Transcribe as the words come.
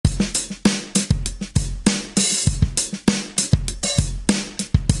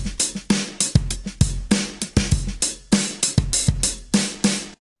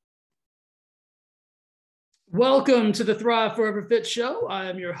Welcome to the Thrive Forever Fit Show. I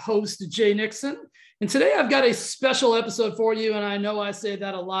am your host, Jay Nixon. And today I've got a special episode for you. And I know I say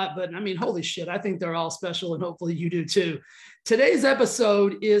that a lot, but I mean, holy shit, I think they're all special and hopefully you do too. Today's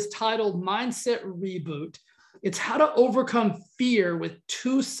episode is titled Mindset Reboot. It's how to overcome fear with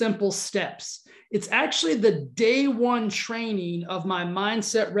 2 simple steps. It's actually the day 1 training of my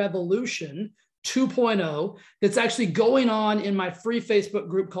Mindset Revolution 2.0 that's actually going on in my free Facebook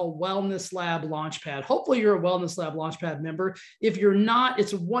group called Wellness Lab Launchpad. Hopefully you're a Wellness Lab Launchpad member. If you're not,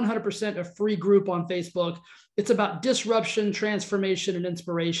 it's 100% a free group on Facebook. It's about disruption, transformation, and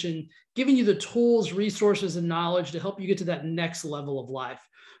inspiration, giving you the tools, resources, and knowledge to help you get to that next level of life.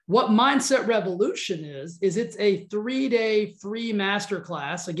 What Mindset Revolution is it's a 3-day free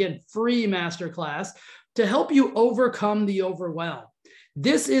masterclass, again, free masterclass to help you overcome the overwhelm.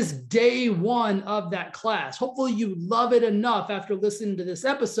 This is day 1 of that class. Hopefully you love it enough after listening to this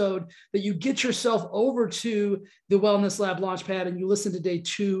episode that you get yourself over to the Wellness Lab Launchpad and you listen to day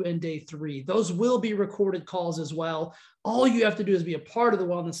 2 and day 3. Those will be recorded calls as well. All you have to do is be a part of the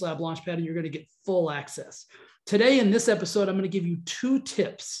Wellness Lab Launchpad and you're going to get full access. Today in this episode, I'm going to give you 2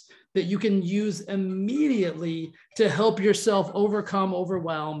 tips that you can use immediately to help yourself overcome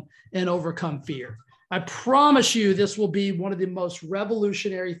overwhelm and overcome fear. I promise you this will be one of the most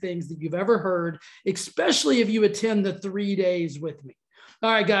revolutionary things that you've ever heard, especially if you attend the 3 days with me.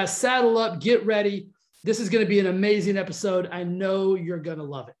 All right, guys, saddle up, get ready. This is going to be an amazing episode. I know you're going to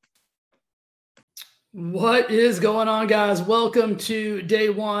love it. What is going on, guys? Welcome to day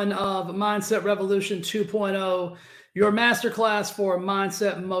 1 of Mindset Revolution 2.0, your masterclass for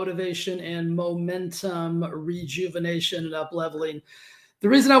mindset, motivation, and momentum rejuvenation and up-leveling. The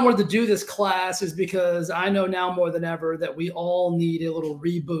reason I wanted to do this class is because I know now more than ever that we all need a little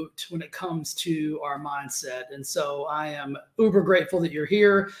reboot when it comes to our mindset. And so I am uber grateful that you're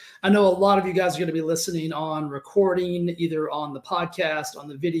here. I know a lot of you guys are going to be listening on recording, either on the podcast, on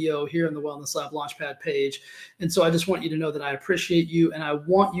the video here in the Wellness Lab Launchpad page. And so I just want you to know that I appreciate you and I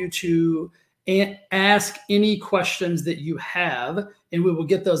want you to ask any questions that you have, and we will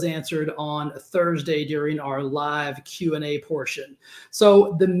get those answered on Thursday during our live Q&A portion.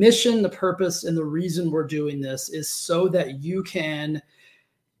 So the mission, the purpose, and the reason we're doing this is so that you can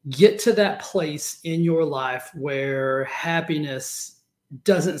get to that place in your life where happiness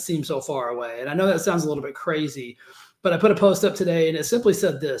doesn't seem so far away. And I know that sounds a little bit crazy, but I put a post up today and it simply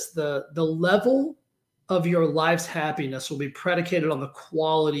said this: the level of your life's happiness will be predicated on the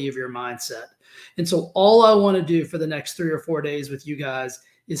quality of your mindset. And so all I want to do for the next 3 or 4 days with you guys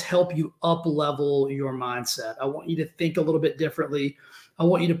is help you up level your mindset. I want you to think a little bit differently. I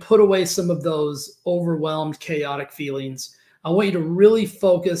want you to put away some of those overwhelmed, chaotic feelings. I want you to really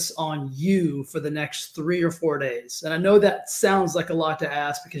focus on you for the next 3 or 4 days. And I know that sounds like a lot to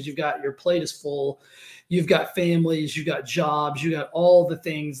ask because your plate is full. You've got families, you've got jobs, you got all the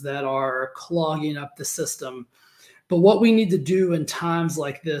things that are clogging up the system. But what we need to do in times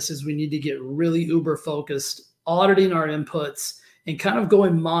like this is we need to get really uber focused, auditing our inputs and kind of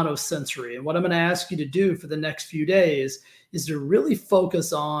going monosensory. And what I'm going to ask you to do for the next few days is to really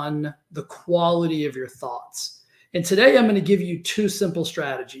focus on the quality of your thoughts. And today I'm going to give you 2 simple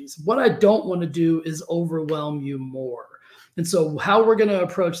strategies. What I don't want to do is overwhelm you more. And so how we're going to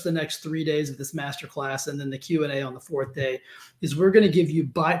approach the next 3 days of this masterclass and then the Q&A on the 4th day is we're going to give you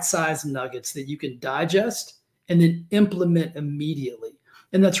bite-sized nuggets that you can digest and then implement immediately.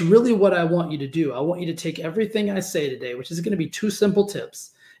 And that's really what I want you to do. I want you to take everything I say today, which is going to be 2 simple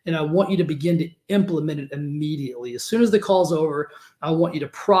tips, and I want you to begin to implement it immediately. As soon as the call's over, I want you to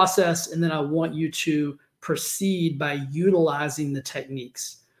process, and then I want you to proceed by utilizing the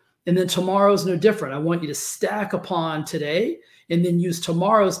techniques. And then tomorrow's no different. I want you to stack upon today and then use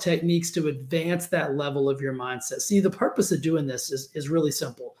tomorrow's techniques to advance that level of your mindset. See, the purpose of doing this is really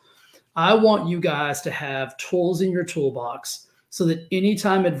simple. I want you guys to have tools in your toolbox so that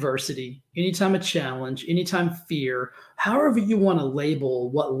anytime adversity, anytime a challenge, anytime fear, however you want to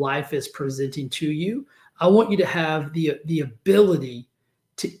label what life is presenting to you, I want you to have the ability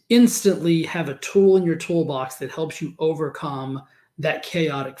to instantly have a tool in your toolbox that helps you overcome that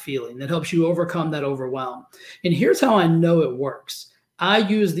chaotic feeling, that helps you overcome that overwhelm. And here's how I know it works. I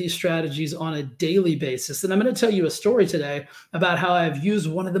use these strategies on a daily basis. And I'm going to tell you a story today about how I've used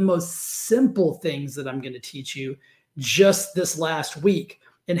one of the most simple things that I'm going to teach you just this last week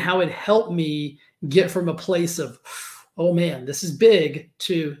and how it helped me get from a place of, oh man, this is big,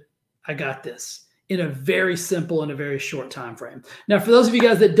 to I got this in a very simple and a very short time frame. Now, for those of you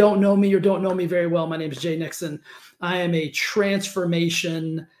guys that don't know me or don't know me very well, my name is Jay Nixon. I am a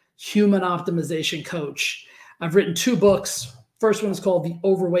transformation human optimization coach. I've written 2 books. First one is called The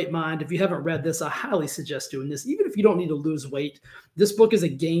Overweight Mind. If you haven't read this, I highly suggest doing this. Even if you don't need to lose weight, this book is a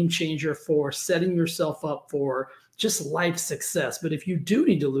game changer for setting yourself up for just life success. But if you do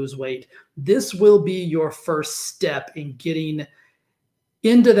need to lose weight, this will be your first step in getting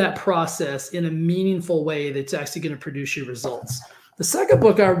into that process in a meaningful way that's actually going to produce you results. The second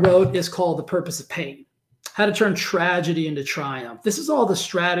book I wrote is called The Purpose of Pain: How to Turn Tragedy into Triumph. This is all the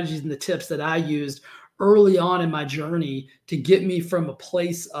strategies and the tips that I used early on in my journey to get me from a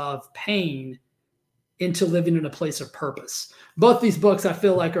place of pain into living in a place of purpose. Both these books I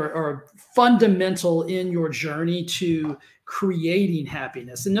feel like are fundamental in your journey to creating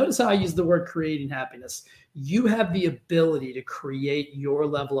happiness. And notice how I use the word creating happiness. You have the ability to create your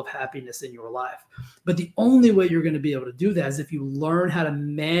level of happiness in your life. But the only way you're going to be able to do that is if you learn how to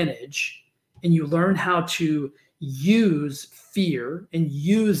manage and you learn how to use fear and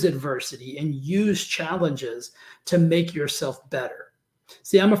use adversity and use challenges to make yourself better.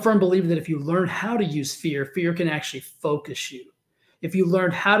 See, I'm a firm believer that if you learn how to use fear, fear can actually focus you. If you learn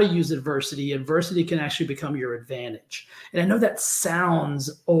how to use adversity, adversity can actually become your advantage. And I know that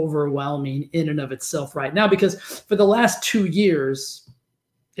sounds overwhelming in and of itself right now, because for the last 2 years,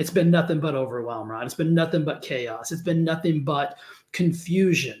 it's been nothing but overwhelm, right? It's been nothing but chaos. It's been nothing but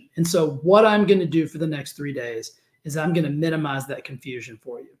confusion. And so what I'm going to do for the next 3 days is I'm going to minimize that confusion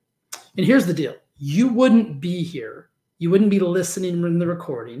for you. And here's the deal. You wouldn't be here. You wouldn't be listening in the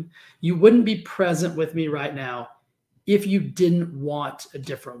recording. You wouldn't be present with me right now if you didn't want a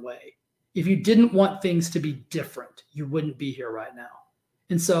different way. If you didn't want things to be different, you wouldn't be here right now.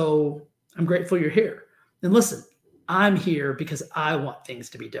 And so I'm grateful you're here. And listen, I'm here because I want things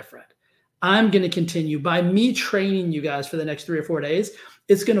to be different. I'm going to continue by me training you guys for the next 3 or 4 days.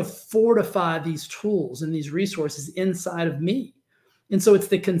 It's going to fortify these tools and these resources inside of me. And so it's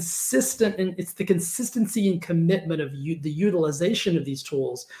the consistency and commitment of the utilization of these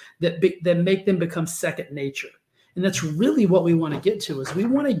tools that make them become second nature. And that's really what we want to get to, is we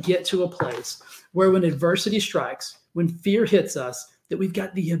want to get to a place where when adversity strikes, when fear hits us, that we've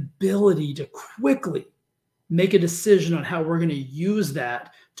got the ability to quickly make a decision on how we're going to use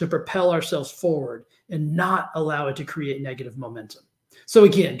that to propel ourselves forward and not allow it to create negative momentum. So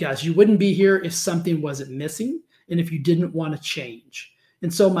again, guys, you wouldn't be here if something wasn't missing and if you didn't want to change.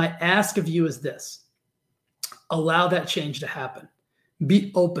 And so my ask of you is this: allow that change to happen.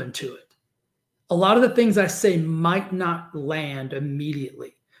 Be open to it. A lot of the things I say might not land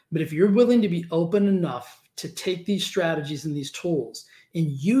immediately, but if you're willing to be open enough to take these strategies and these tools and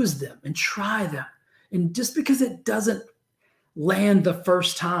use them and try them, and just because it doesn't land the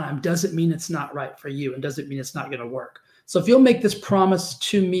first time doesn't mean it's not right for you and doesn't mean it's not going to work. So if you'll make this promise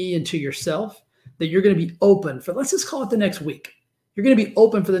to me and to yourself that you're going to be open for, let's just call it the next week. You're going to be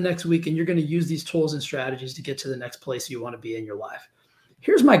open for the next week and you're going to use these tools and strategies to get to the next place you want to be in your life.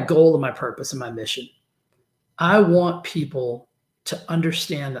 Here's my goal and my purpose and my mission. I want people to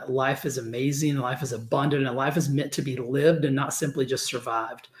understand that life is amazing, life is abundant, and life is meant to be lived and not simply just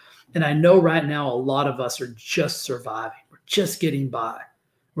survived. And I know right now a lot of us are just surviving. We're just getting by.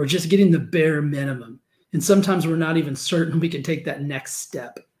 We're just getting the bare minimum. And sometimes we're not even certain we can take that next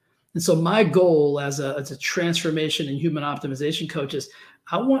step. And so my goal as a transformation and human optimization coach is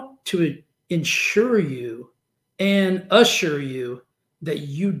I want to ensure you and assure you that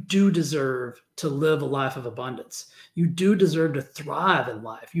you do deserve to live a life of abundance. You do deserve to thrive in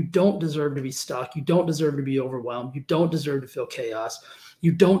life. You don't deserve to be stuck. You don't deserve to be overwhelmed. You don't deserve to feel chaos.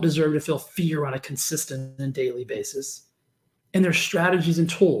 You don't deserve to feel fear on a consistent and daily basis. And there's strategies and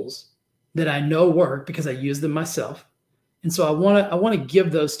tools that I know work because I use them myself. And so I want to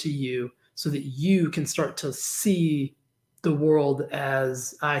give those to you so that you can start to see the world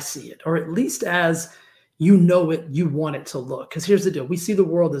as I see it, or at least as you know it, you want it to look. Because here's the deal. We see the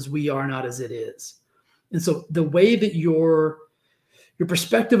world as we are, not as it is. And so the way that your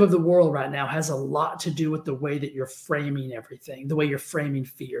perspective of the world right now has a lot to do with the way that you're framing everything, the way you're framing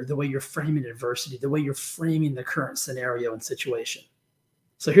fear, the way you're framing adversity, the way you're framing the current scenario and situation.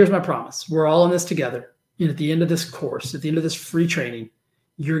 So here's my promise. We're all in this together. And at the end of this course, at the end of this free training,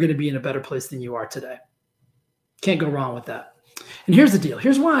 you're going to be in a better place than you are today. Can't go wrong with that. And here's the deal.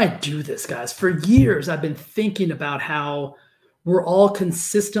 Here's why I do this, guys. For years, I've been thinking about how we're all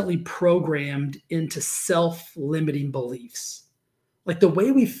consistently programmed into self-limiting beliefs. Like the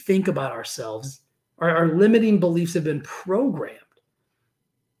way we think about ourselves, our limiting beliefs have been programmed.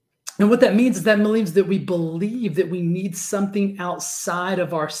 And what that means is that means that we believe that we need something outside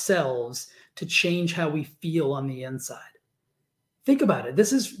of ourselves to change how we feel on the inside. Think about it.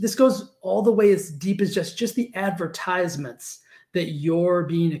 This goes all the way as deep as just the advertisements that you're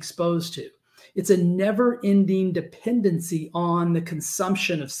being exposed to. It's a never-ending dependency on the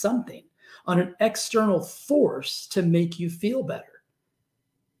consumption of something, on an external force to make you feel better.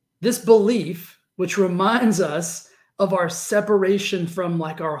 This belief, which reminds us of our separation from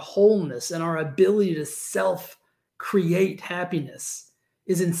like our wholeness and our ability to self-create happiness,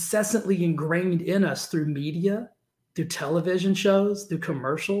 is incessantly ingrained in us through media, through television shows, through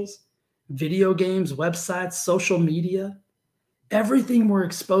commercials, video games, websites, social media. Everything we're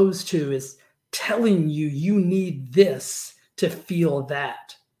exposed to is telling you you need this to feel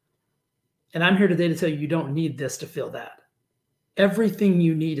that. And I'm here today to tell you you don't need this to feel that. Everything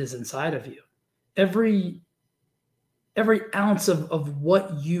you need is inside of you. Every ounce of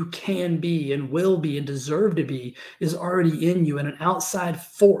what you can be and will be and deserve to be is already in you, and an outside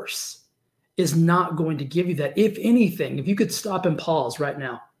force is not going to give you that. If anything, if you could stop and pause right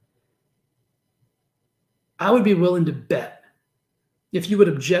now, I would be willing to bet, if you would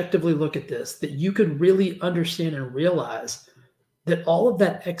objectively look at this, that you could really understand and realize that all of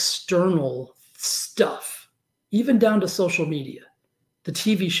that external stuff, even down to social media, the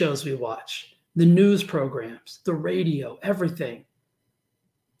TV shows we watch, the news programs, the radio, everything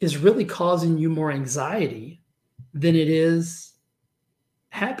is really causing you more anxiety than it is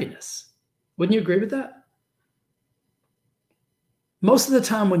happiness. Wouldn't you agree with that? Most of the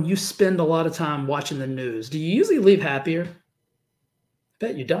time when you spend a lot of time watching the news, do you usually leave happier? I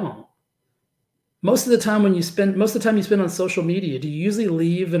bet you don't. Most of the time you spend on social media, do you usually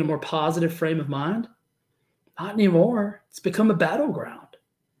leave in a more positive frame of mind? Not anymore. It's become a battleground.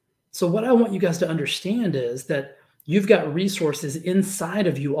 So what I want you guys to understand is that you've got resources inside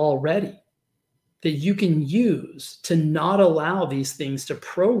of you already that you can use to not allow these things to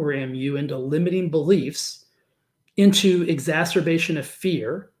program you into limiting beliefs, into exacerbation of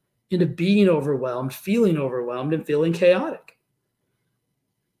fear, into being overwhelmed, and feeling chaotic.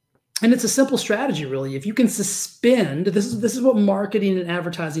 And it's a simple strategy, really. If you can suspend, this is what marketing and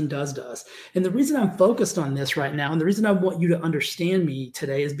advertising does to us. And the reason I'm focused on this right now, and the reason I want you to understand me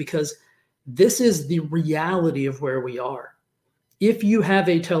today, is because this is the reality of where we are. If you have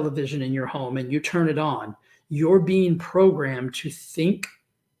a television in your home and you turn it on, you're being programmed to think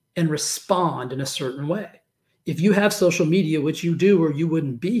and respond in a certain way. If you have social media, which you do or you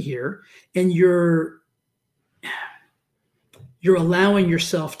wouldn't be here, and you're allowing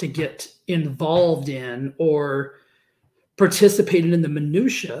yourself to get involved in or participating in the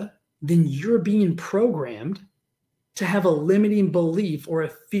minutia, then you're being programmed to have a limiting belief or a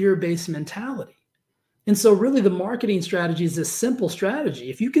fear-based mentality. And so really the marketing strategy is a simple strategy.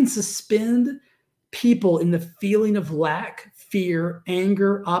 If you can suspend people in the feeling of lack, fear,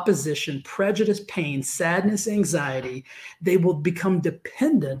 anger, opposition, prejudice, pain, sadness, anxiety, they will become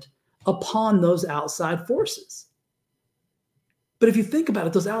dependent upon those outside forces. But if you think about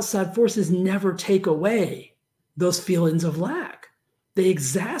it, those outside forces never take away those feelings of lack. They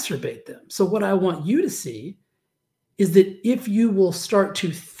exacerbate them. So what I want you to see is that if you will start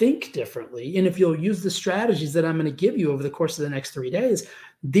to think differently, and if you'll use the strategies that I'm going to give you over the course of the next 3 days,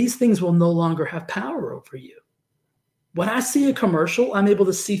 these things will no longer have power over you. When I see a commercial, I'm able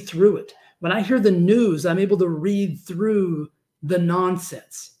to see through it. When I hear the news, I'm able to read through the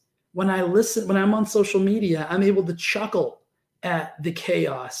nonsense. When I'm on social media, I'm able to chuckle at the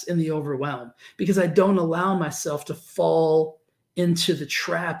chaos and the overwhelm because I don't allow myself to fall into the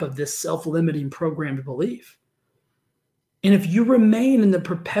trap of this self-limiting programmed belief. And if you remain in the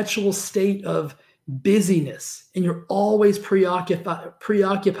perpetual state of busyness and you're always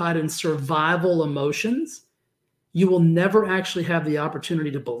preoccupied in survival emotions, you will never actually have the opportunity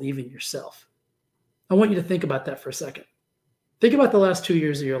to believe in yourself. I want you to think about that for a second. Think about the last 2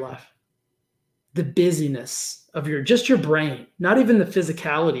 years of your life. The busyness of your brain, not even the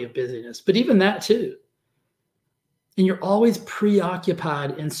physicality of busyness, but even that too. And you're always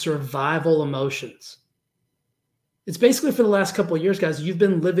preoccupied in survival emotions. It's basically for the last couple of years, guys, you've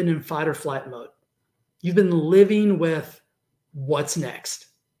been living in fight or flight mode. You've been living with what's next.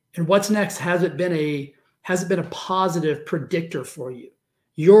 And what's next hasn't been a positive predictor for you.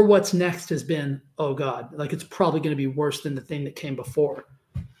 Your what's next has been, oh God, like it's probably going to be worse than the thing that came before.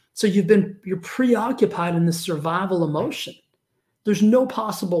 So you're preoccupied in this survival emotion. There's no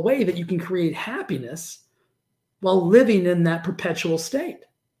possible way that you can create happiness while living in that perpetual state.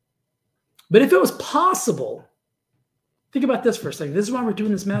 But if it was possible, think about this for a second. This is why we're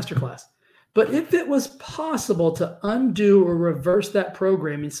doing this masterclass. But if it was possible to undo or reverse that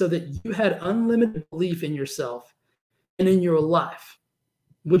programming so that you had unlimited belief in yourself and in your life,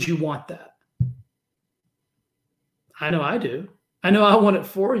 would you want that? I know I do. I know I want it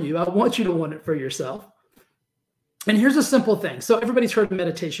for you. I want you to want it for yourself. And here's a simple thing. So everybody's heard of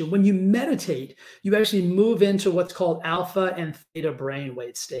meditation. When you meditate, you actually move into what's called alpha and theta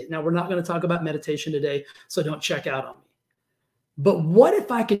brainwave state. Now, we're not going to talk about meditation today, so don't check out on me. But what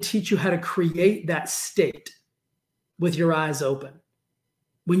if I could teach you how to create that state with your eyes open?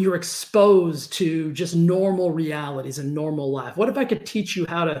 When you're exposed to just normal realities and normal life? What if I could teach you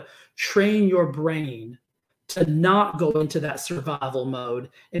how to train your brain to not go into that survival mode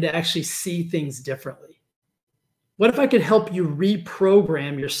and to actually see things differently? What if I could help you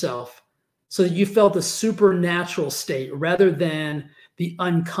reprogram yourself so that you felt a supernatural state rather than the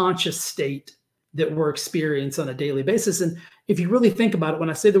unconscious state that we're experiencing on a daily basis? And if you really think about it, when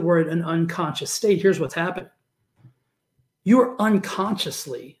I say the word an unconscious state, here's what's happening. You are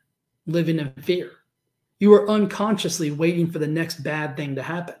unconsciously living in fear. You are unconsciously waiting for the next bad thing to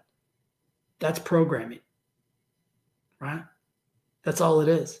happen. That's programming, right? That's all it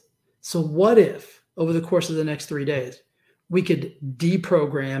is. So what if over the course of the next 3 days, we could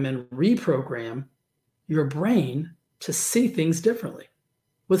deprogram and reprogram your brain to see things differently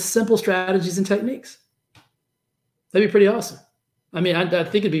with simple strategies and techniques? That'd be pretty awesome. I mean, I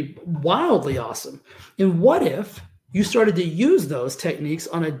think it'd be wildly awesome. And what if you started to use those techniques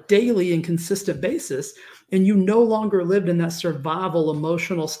on a daily and consistent basis, and you no longer lived in that survival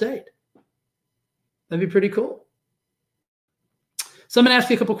emotional state? That'd be pretty cool. So I'm going to ask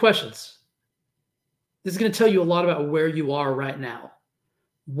you a couple questions. This is going to tell you a lot about where you are right now.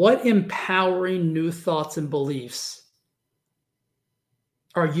 What empowering new thoughts and beliefs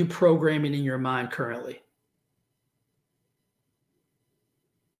are you programming in your mind currently?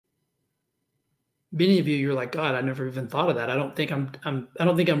 Many of you, you're like, God, I never even thought of that. I don't think I'm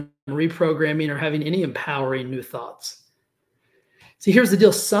reprogramming or having any empowering new thoughts. See, here's the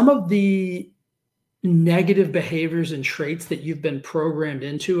deal. Some of the negative behaviors and traits that you've been programmed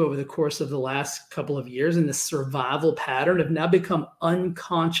into over the course of the last couple of years in this survival pattern have now become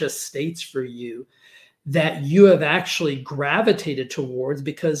unconscious states for you that you have actually gravitated towards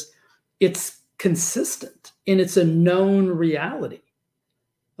because it's consistent and it's a known reality.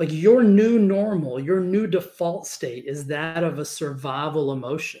 Like your new normal, your new default state is that of a survival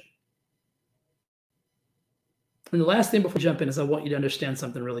emotion. And the last thing before we jump in is I want you to understand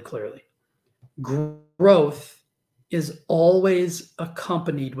something really clearly. Growth is always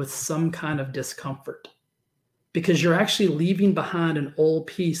accompanied with some kind of discomfort because you're actually leaving behind an old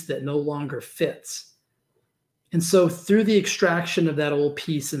piece that no longer fits. And so through the extraction of that old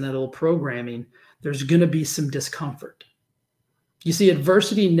piece and that old programming, there's going to be some discomfort. You see,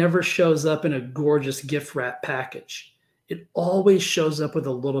 adversity never shows up in a gorgeous gift wrap package. It always shows up with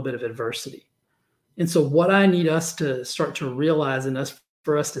a little bit of adversity. And so what I need us to start to realize and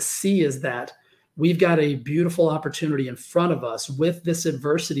for us to see is that we've got a beautiful opportunity in front of us with this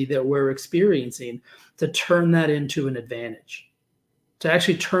adversity that we're experiencing to turn that into an advantage, to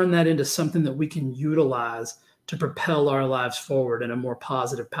actually turn that into something that we can utilize to propel our lives forward in a more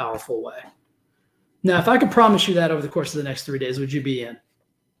positive, powerful way. Now, if I could promise you that over the course of the next 3 days, would you be in?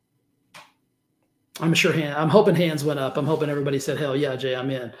 I'm hoping hands went up. I'm hoping everybody said, hell yeah, Jay, I'm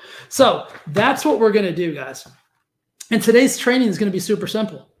in. So that's what we're going to do, guys. And today's training is going to be super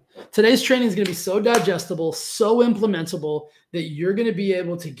simple. Today's training is going to be so digestible, so implementable that you're going to be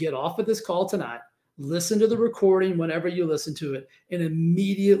able to get off of this call tonight, listen to the recording whenever you listen to it, and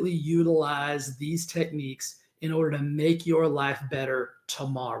immediately utilize these techniques in order to make your life better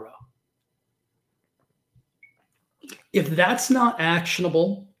tomorrow. If that's not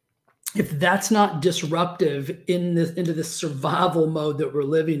actionable, if that's not disruptive into this survival mode that we're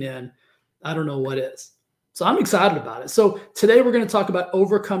living in, I don't know what is. So I'm excited about it. So today we're going to talk about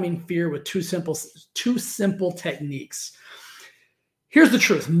overcoming fear with two simple techniques. Here's the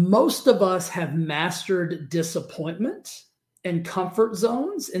truth. Most of us have mastered disappointment and comfort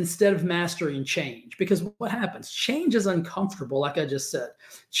zones instead of mastering change. Because what happens? Change is uncomfortable, like I just said.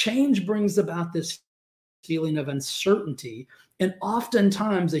 Change brings about this feeling of uncertainty. And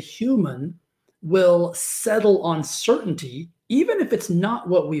oftentimes a human will settle on certainty, even if it's not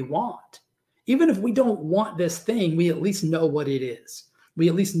what we want. Even if we don't want this thing, we at least know what it is. We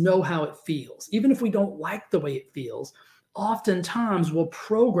at least know how it feels. Even if we don't like the way it feels, oftentimes we'll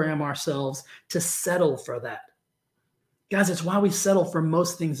program ourselves to settle for that. Guys, it's why we settle for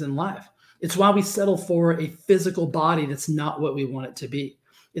most things in life. It's why we settle for a physical body that's not what we want it to be.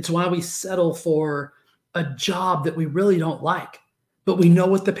 It's why we settle for a job that we really don't like, but we know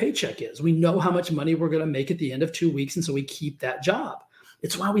what the paycheck is. We know how much money we're going to make at the end of 2 weeks, and so we keep that job.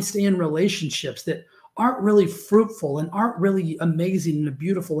 It's why we stay in relationships that aren't really fruitful and aren't really amazing and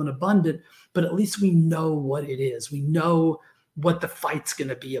beautiful and abundant, but at least we know what it is. We know what the fight's going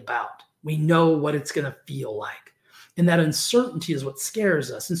to be about. We know what it's going to feel like. And that uncertainty is what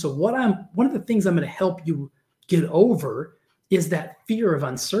scares us. And so one of the things I'm going to help you get over is that fear of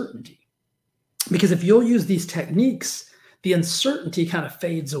uncertainty. Because if you'll use these techniques, the uncertainty kind of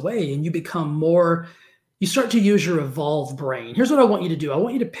fades away and you start to use your evolved brain. Here's what I want you to do. I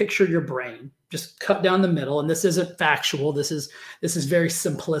want you to picture your brain, just cut down the middle. And this isn't factual. This is very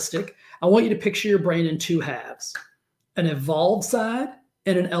simplistic. I want you to picture your brain in two halves, an evolved side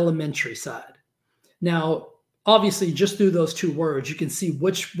and an elementary side. Now, obviously, just through those two words, you can see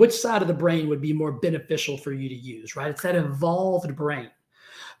which side of the brain would be more beneficial for you to use, right? It's that evolved brain.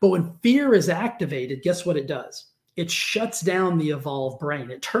 But when fear is activated, guess what it does? It shuts down the evolved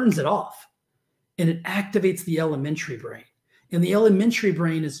brain. It turns it off, and it activates the elementary brain. And the elementary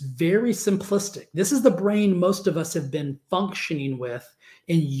brain is very simplistic. This is the brain most of us have been functioning with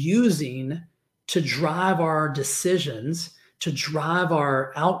and using to drive our decisions, to drive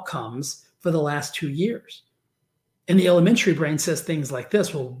our outcomes for the last 2 years. And the elementary brain says things like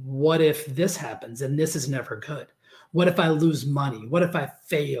this: well, what if this happens and this is never good? What if I lose money? What if I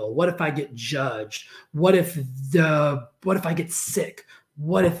fail? What if I get judged? What if I get sick?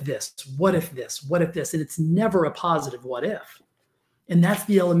 What if this? What if this? What if this? And it's never a positive what if. And that's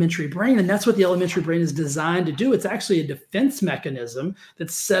the elementary brain. And that's what the elementary brain is designed to do. It's actually a defense mechanism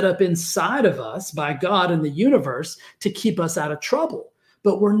that's set up inside of us by God and the universe to keep us out of trouble.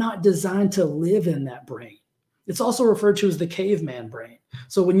 But we're not designed to live in that brain. It's also referred to as the caveman brain.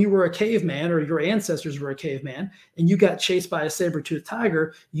 So when you were a caveman, or your ancestors were a caveman, and you got chased by a saber-toothed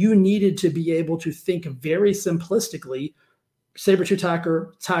tiger, you needed to be able to think very simplistically: saber-toothed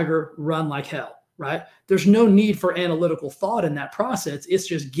tiger, run like hell, right? There's no need for analytical thought in that process. It's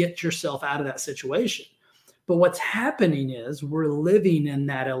just get yourself out of that situation. But what's happening is we're living in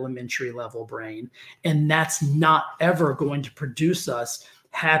that elementary level brain, and that's not ever going to produce us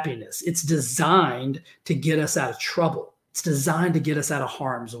happiness. It's designed to get us out of trouble. It's designed to get us out of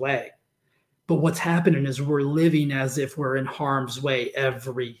harm's way. But what's happening is we're living as if we're in harm's way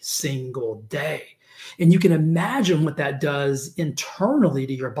every single day. And you can imagine what that does internally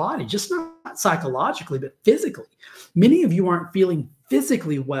to your body, just not psychologically, but physically. Many of you aren't feeling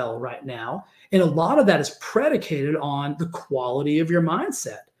physically well right now. And a lot of that is predicated on the quality of your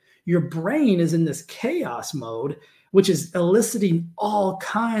mindset. Your brain is in this chaos mode, which is eliciting all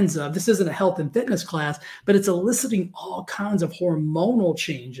kinds of, this isn't a health and fitness class, but it's eliciting all kinds of hormonal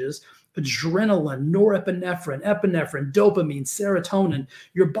changes: adrenaline, norepinephrine, epinephrine, dopamine, serotonin.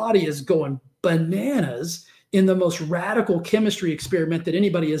 Your body is going bananas in the most radical chemistry experiment that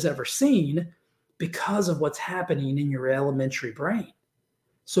anybody has ever seen because of what's happening in your elementary brain.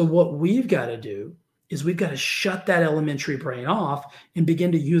 So what we've got to do is we've got to shut that elementary brain off and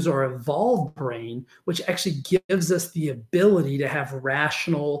begin to use our evolved brain, which actually gives us the ability to have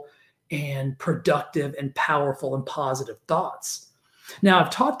rational and productive and powerful and positive thoughts. Now, I've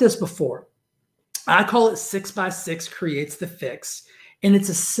taught this before. I call it 6x6 creates the fix, and it's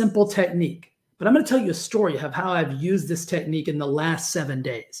a simple technique. But I'm going to tell you a story of how I've used this technique in the last 7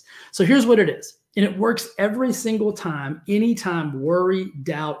 days. So here's what it is. And it works every single time, anytime worry,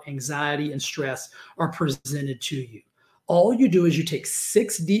 doubt, anxiety, and stress are presented to you. All you do is you take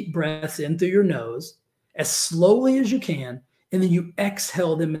 6 deep breaths in through your nose as slowly as you can, and then you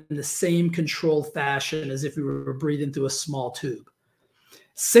exhale them in the same controlled fashion as if you were breathing through a small tube.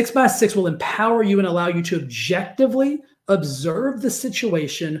 6x6 will empower you and allow you to objectively observe the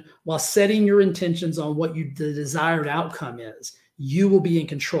situation while setting your intentions on what the desired outcome is. You will be in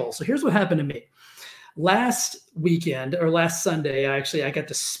control. So here's what happened to me. Last weekend, or last Sunday, I got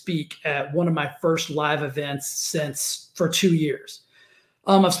to speak at one of my first live events for 2 years.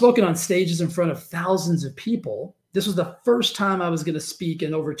 I've spoken on stages in front of thousands of people. This was the first time I was going to speak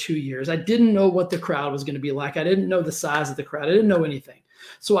in over 2 years. I didn't know what the crowd was going to be like. I didn't know the size of the crowd. I didn't know anything.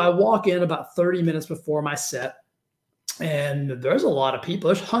 So I walk in about 30 minutes before my set, and there's a lot of people.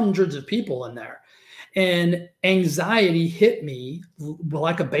 There's hundreds of people in there. And anxiety hit me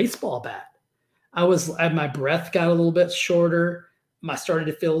like a baseball bat. My breath got a little bit shorter. I started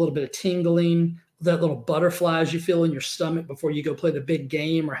to feel a little bit of tingling, that little butterflies you feel in your stomach before you go play the big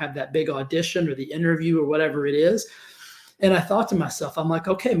game or have that big audition or the interview or whatever it is. And I thought to myself, I'm like,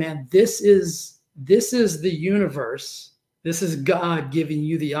 okay, man, this is the universe. This is God giving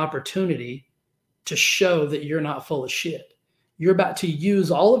you the opportunity to show that you're not full of shit. You're about to use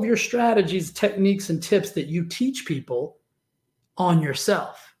all of your strategies, techniques, and tips that you teach people on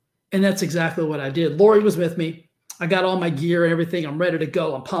yourself. And that's exactly what I did. Lori was with me. I got all my gear and everything. I'm ready to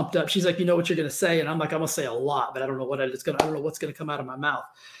go. I'm pumped up. She's like, you know what you're going to say? And I'm like, I'm going to say a lot, but I don't know what's going to come out of my mouth.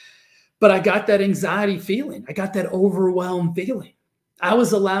 But I got that anxiety feeling. I got that overwhelmed feeling. I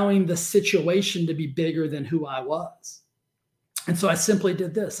was allowing the situation to be bigger than who I was. And so I simply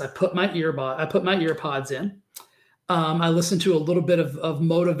did this. I put my earpods in. I listened to a little bit of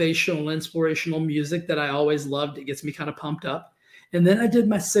motivational, inspirational music that I always loved. It gets me kind of pumped up. And then I did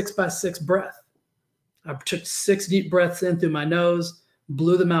my 6x6 breath. I took 6 deep breaths in through my nose,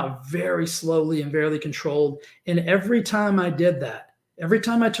 blew them out very slowly and very controlled. And every time I did that, every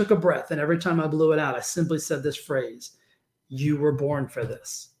time I took a breath and every time I blew it out, I simply said this phrase: you were born for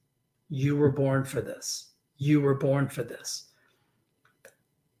this. You were born for this. You were born for this.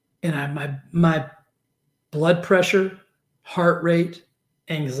 And my blood pressure, heart rate,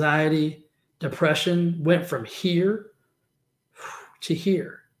 anxiety, depression went from here to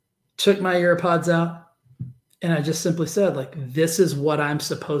here. Took my earpods out, and I just simply said, like, this is what I'm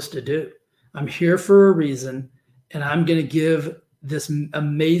supposed to do. I'm here for a reason, and I'm going to give this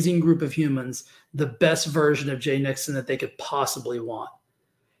amazing group of humans the best version of Jay Nixon that they could possibly want.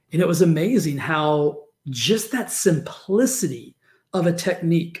 And it was amazing how just that simplicity of a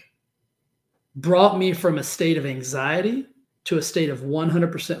technique brought me from a state of anxiety to a state of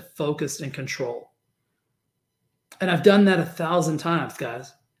 100% focused and control. And I've done that 1,000 times,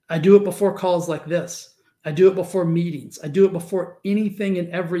 guys. I do it before calls like this. I do it before meetings. I do it before anything and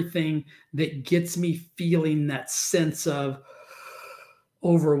everything that gets me feeling that sense of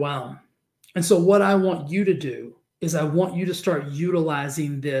overwhelm. And so what I want you to do is I want you to start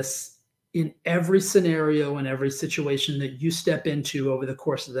utilizing this in every scenario and every situation that you step into over the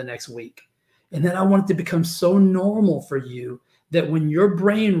course of the next week. And then I want it to become so normal for you that when your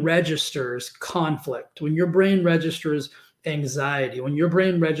brain registers conflict, when your brain registers anxiety, when your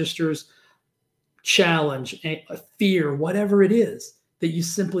brain registers challenge, fear, whatever it is, that you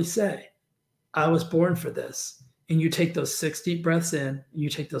simply say, I was born for this. And you take those 6 deep breaths in, and you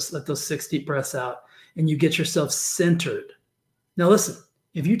let those 6 deep breaths out, and you get yourself centered. Now listen,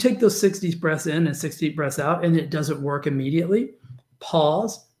 if you take those 6 deep breaths in and 6 deep breaths out and it doesn't work immediately,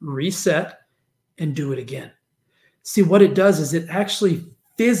 pause, reset, and do it again. See, what it does is it actually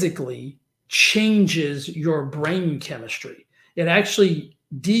physically changes your brain chemistry. It actually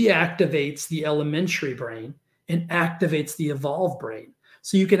deactivates the elementary brain and activates the evolved brain.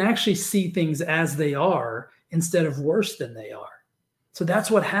 So you can actually see things as they are instead of worse than they are. So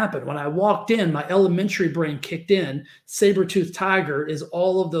that's what happened. When I walked in, my elementary brain kicked in. Saber-toothed tiger is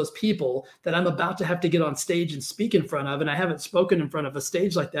all of those people that I'm about to have to get on stage and speak in front of. And I haven't spoken in front of a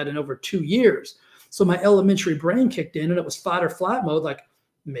stage like that in over 2 years. So my elementary brain kicked in and it was fight or flight mode. Like,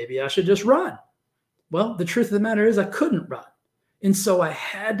 maybe I should just run. Well, the truth of the matter is I couldn't run. And so I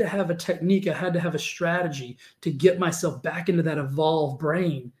had to have a technique. I had to have a strategy to get myself back into that evolved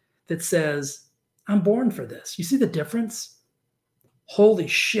brain that says, I'm born for this. You see the difference? Holy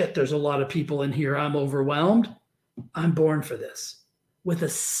shit, there's a lot of people in here. I'm overwhelmed. I'm born for this. With a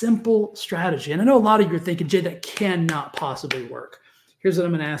simple strategy. And I know a lot of you are thinking, Jay, that cannot possibly work. Here's what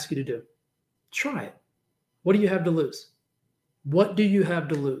I'm going to ask you to do. Try it. What do you have to lose? What do you have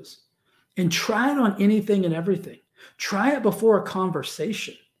to lose? And try it on anything and everything. Try it before a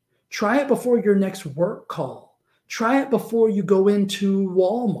conversation. Try it before your next work call. Try it before you go into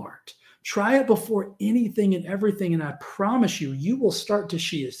Walmart. Try it before anything and everything. And I promise you, you will start to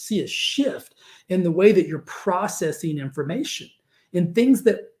see a shift in the way that you're processing information. And things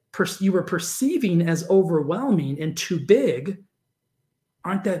that you were perceiving as overwhelming and too big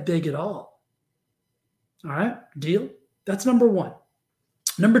aren't that big at all. All right, deal? That's number one.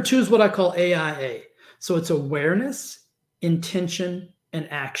 Number two is what I call AIA. So it's awareness, intention, and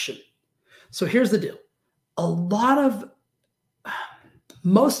action. So here's the deal.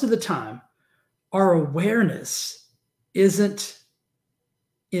 Most of the time, our awareness isn't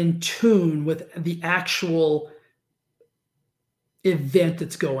in tune with the actual event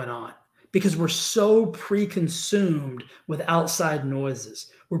that's going on because we're so pre-consumed with outside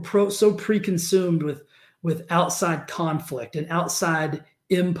noises. We're so pre-consumed with outside conflict and outside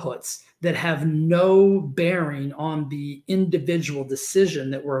inputs that have no bearing on the individual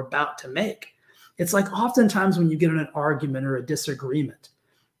decision that we're about to make. It's like oftentimes when you get in an argument or a disagreement,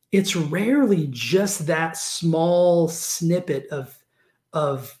 it's rarely just that small snippet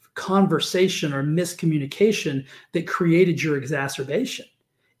of conversation or miscommunication that created your exacerbation.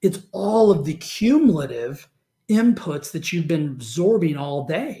 It's all of the cumulative inputs that you've been absorbing all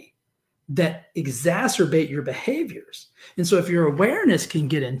day that exacerbate your behaviors. And so if your awareness can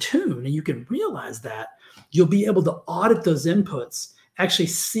get in tune and you can realize that, you'll be able to audit those inputs, actually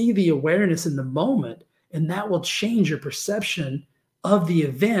see the awareness in the moment, and that will change your perception of the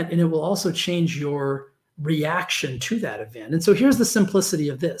event. And it will also change your reaction to that event. And so here's the simplicity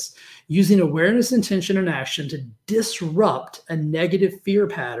of this: using awareness, intention, and action to disrupt a negative fear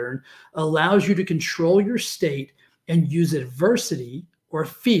pattern allows you to control your state and use adversity or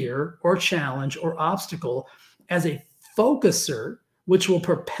fear or challenge or obstacle as a focuser, which will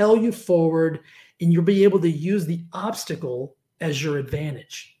propel you forward, and you'll be able to use the obstacle as your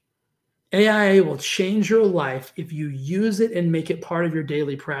advantage. AIA will change your life if you use it and make it part of your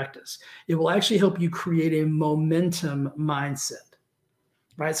daily practice. It will actually help you create a momentum mindset,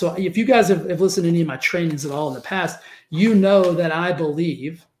 right? So if you guys have listened to any of my trainings at all in the past, you know that I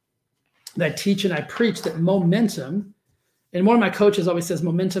believe, that I teach and I preach that momentum, and one of my coaches always says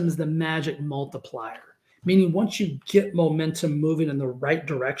momentum is the magic multiplier, meaning once you get momentum moving in the right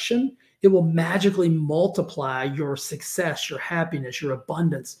direction, it will magically multiply your success, your happiness, your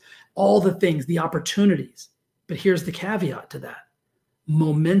abundance, all the things, the opportunities. But here's the caveat to that: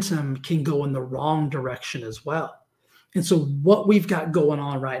 momentum can go in the wrong direction as well. And so what we've got going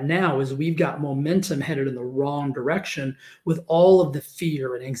on right now is we've got momentum headed in the wrong direction with all of the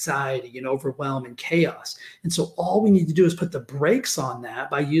fear and anxiety and overwhelm and chaos. And so all we need to do is put the brakes on that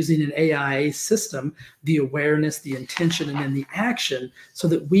by using an AIA system, the awareness, the intention, and then the action, so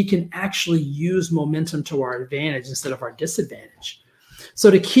that we can actually use momentum to our advantage instead of our disadvantage.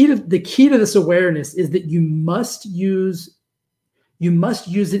 So the key to this awareness is that you must use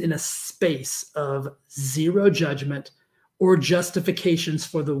it in a space of zero judgment or justifications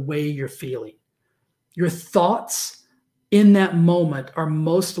for the way you're feeling. Your thoughts in that moment are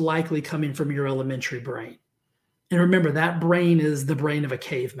most likely coming from your elementary brain. And remember, that brain is the brain of a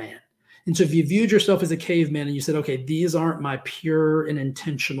caveman. And so if you viewed yourself as a caveman and you said, okay, these aren't my pure and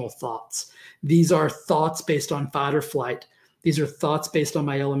intentional thoughts. These are thoughts based on fight or flight. These are thoughts based on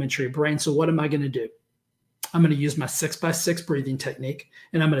my elementary brain. So what am I going to do? I'm going to use my 6x6 breathing technique,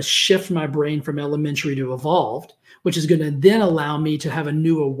 and I'm going to shift my brain from elementary to evolved, which is going to then allow me to have a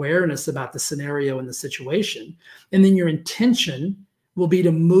new awareness about the scenario and the situation. And then your intention will be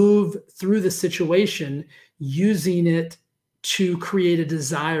to move through the situation using it to create a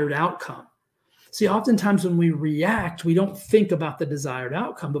desired outcome. See, oftentimes when we react, we don't think about the desired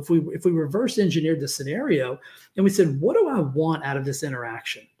outcome. But if we reverse engineered the scenario and we said, what do I want out of this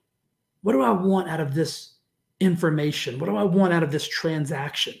interaction? What do I want out of this information? What do I want out of this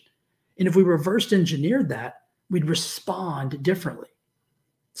transaction? And if we reversed engineered that, we'd respond differently.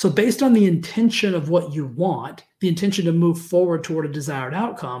 So based on the intention of what you want, the intention to move forward toward a desired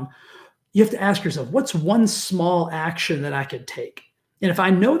outcome, you have to ask yourself, what's one small action that I could take? And if I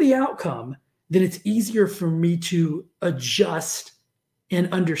know the outcome, then it's easier for me to adjust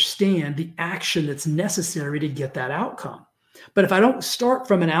and understand the action that's necessary to get that outcome. But if I don't start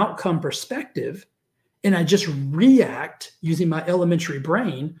from an outcome perspective and I just react using my elementary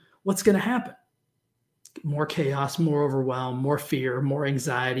brain, what's going to happen? More chaos, more overwhelm, more fear, more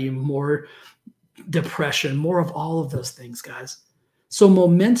anxiety, more depression, more of all of those things, guys. So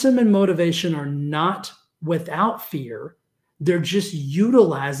momentum and motivation are not without fear. They're just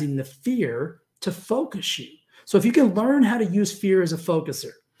utilizing the fear to focus you. So if you can learn how to use fear as a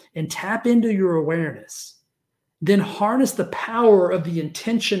focuser and tap into your awareness, then harness the power of the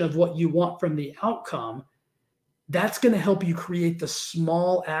intention of what you want from the outcome, that's going to help you create the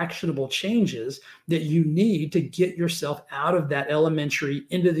small actionable changes that you need to get yourself out of that elementary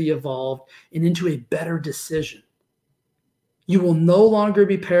into the evolved and into a better decision. You will no longer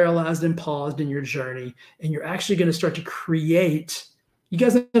be paralyzed and paused in your journey, and you're actually going to start to create. You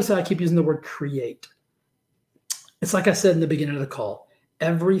guys notice how I keep using the word create. It's like I said in the beginning of the call,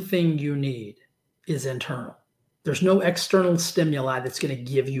 everything you need is internal. There's no external stimuli that's going to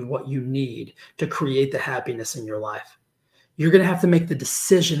give you what you need to create the happiness in your life. You're going to have to make the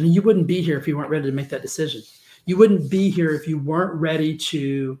decision. And you wouldn't be here if you weren't ready to make that decision. You wouldn't be here if you weren't ready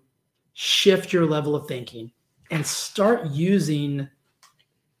to shift your level of thinking and start using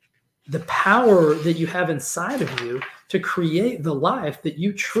the power that you have inside of you to create the life that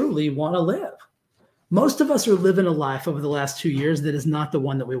you truly want to live. Most of us are living a life over the last 2 years that is not the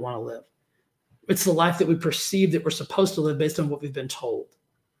one that we want to live. It's the life that we perceive that we're supposed to live based on what we've been told.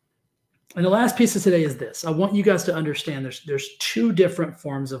 And the last piece of today is this. I want you guys to understand there's two different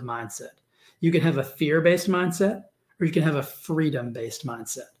forms of mindset. You can have a fear-based mindset, or you can have a freedom-based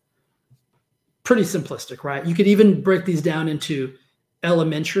mindset. Pretty simplistic, right? You could even break these down into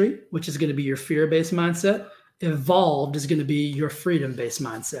elementary, which is going to be your fear-based mindset. Evolved is going to be your freedom-based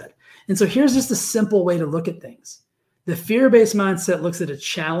mindset. And so here's just a simple way to look at things. The fear-based mindset looks at a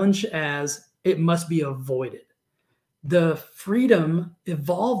challenge as it must be avoided. The freedom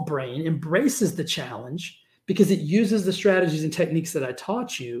evolved brain embraces the challenge because it uses the strategies and techniques that I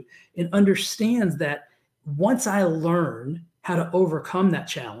taught you and understands that Once I learn how to overcome that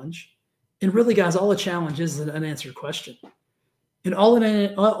challenge, and really, guys, all a challenge is an unanswered question. And all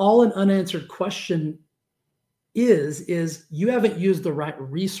an unanswered question is you haven't used the right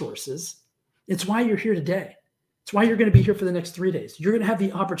resources. It's why you're here today. It's why you're going to be here for the next 3 days. You're going to have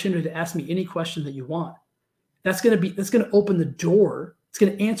the opportunity to ask me any question that you want. That's going to open the door. It's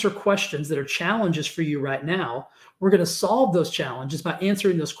going to answer questions that are challenges for you right now. We're going to solve those challenges by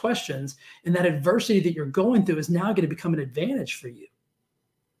answering those questions. And that adversity that you're going through is now going to become an advantage for you.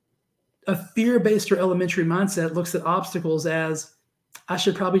 A fear-based or elementary mindset looks at obstacles as, I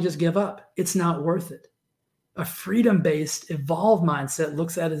should probably just give up. It's not worth it. A freedom-based, evolved mindset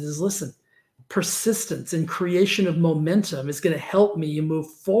looks at it as, listen, persistence and creation of momentum is going to help me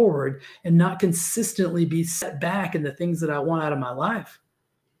move forward and not consistently be set back in the things that I want out of my life.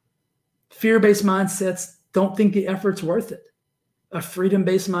 Fear-based mindsets don't think the effort's worth it. A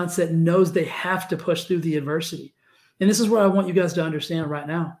freedom-based mindset knows they have to push through the adversity. And this is what I want you guys to understand right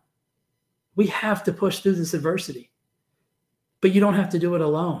now. We have to push through this adversity, but you don't have to do it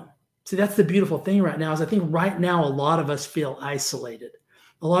alone. See, that's the beautiful thing right now is I think right now a lot of us feel isolated.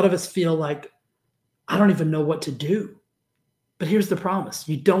 A lot of us feel like, I don't even know what to do. But here's the promise.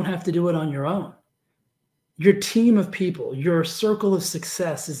 You don't have to do it on your own. Your team of people, your circle of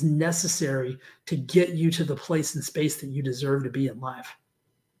success is necessary to get you to the place and space that you deserve to be in life.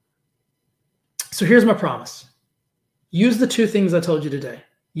 So here's my promise. Use the 2 things I told you today.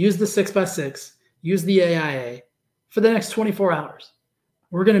 Use the 6x6, use the AIA for the next 24 hours.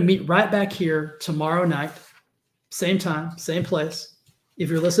 We're going to meet right back here tomorrow night, same time, same place. If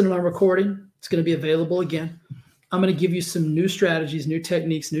you're listening on recording, it's going to be available again. I'm going to give you some new strategies, new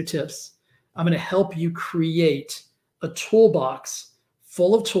techniques, new tips. I'm going to help you create a toolbox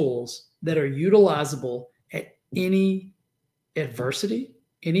full of tools that are utilizable at any adversity,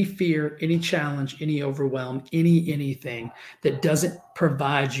 any fear, any challenge, any overwhelm, anything that doesn't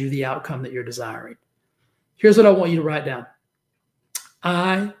provide you the outcome that you're desiring. Here's what I want you to write down.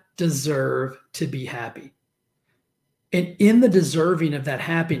 I deserve to be happy. And in the deserving of that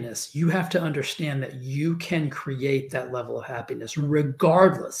happiness, you have to understand that you can create that level of happiness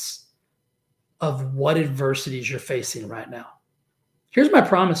regardless of what adversities you're facing right now. Here's my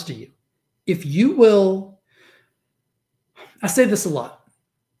promise to you. If you will, I say this a lot.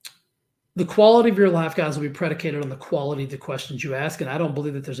 The quality of your life, guys, will be predicated on the quality of the questions you ask. And I don't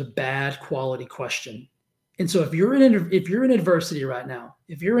believe that there's a bad quality question. And so if you're in adversity right now,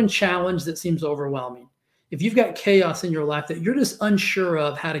 if you're in challenge that seems overwhelming, if you've got chaos in your life that you're just unsure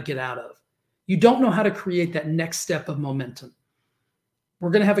of how to get out of, you don't know how to create that next step of momentum. We're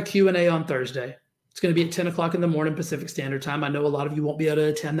going to have a Q&A on Thursday. It's going to be at 10 o'clock in the morning Pacific Standard Time. I know a lot of you won't be able to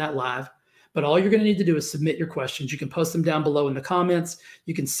attend that live, but all you're going to need to do is submit your questions. You can post them down below in the comments.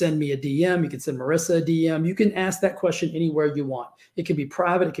 You can send me a DM. You can send Marissa a DM. You can ask that question anywhere you want. It can be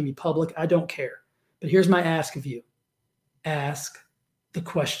private. It can be public. I don't care. But here's my ask of you. Ask the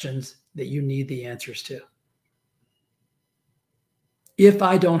questions that you need the answers to. If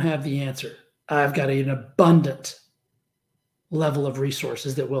I don't have the answer, I've got an abundant level of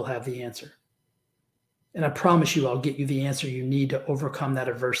resources that will have the answer. And I promise you, I'll get you the answer you need to overcome that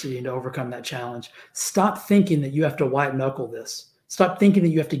adversity and to overcome that challenge. Stop thinking that you have to white knuckle this. Stop thinking that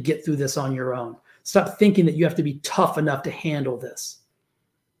you have to get through this on your own. Stop thinking that you have to be tough enough to handle this.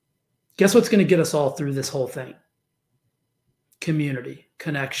 Guess what's going to get us all through this whole thing? Community,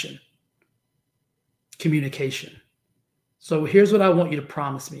 connection, communication. So here's what I want you to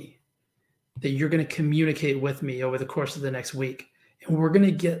promise me, that you're going to communicate with me over the course of the next week. And we're going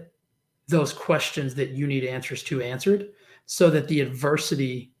to get those questions that you need answers to answered so that the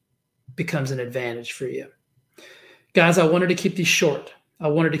adversity becomes an advantage for you. Guys, I wanted to keep these short. I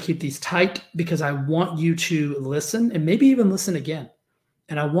wanted to keep these tight because I want you to listen and maybe even listen again.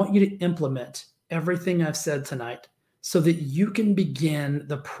 And I want you to implement everything I've said tonight so that you can begin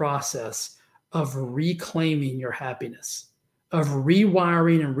the process of reclaiming your happiness, of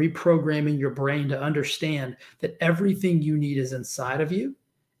rewiring and reprogramming your brain to understand that everything you need is inside of you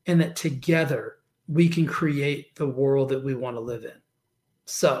and that together we can create the world that we want to live in.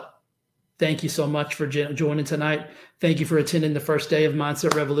 So thank you so much for joining tonight. Thank you for attending the first day of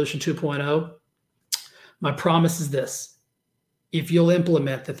Mindset Revolution 2.0. My promise is this. If you'll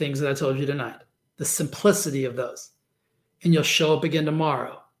implement the things that I told you tonight, the simplicity of those, and you'll show up again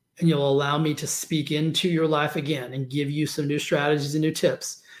tomorrow, and you'll allow me to speak into your life again and give you some new strategies and new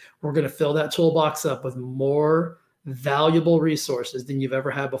tips, we're going to fill that toolbox up with more valuable resources than you've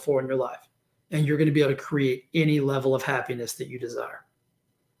ever had before in your life. And you're going to be able to create any level of happiness that you desire.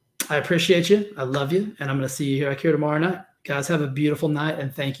 I appreciate you. I love you. And I'm going to see you here tomorrow night. Guys, have a beautiful night,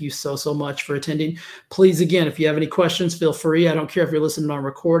 and thank you so, so much for attending. Please, again, if you have any questions, feel free. I don't care if you're listening on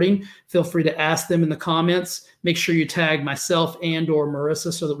recording. Feel free to ask them in the comments. Make sure you tag myself and or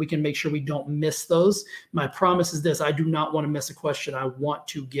Marissa so that we can make sure we don't miss those. My promise is this. I do not want to miss a question. I want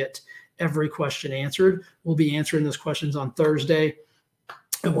to get every question answered. We'll be answering those questions on Thursday,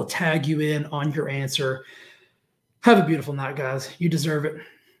 and we'll tag you in on your answer. Have a beautiful night, guys. You deserve it.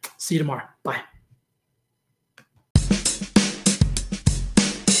 See you tomorrow. Bye.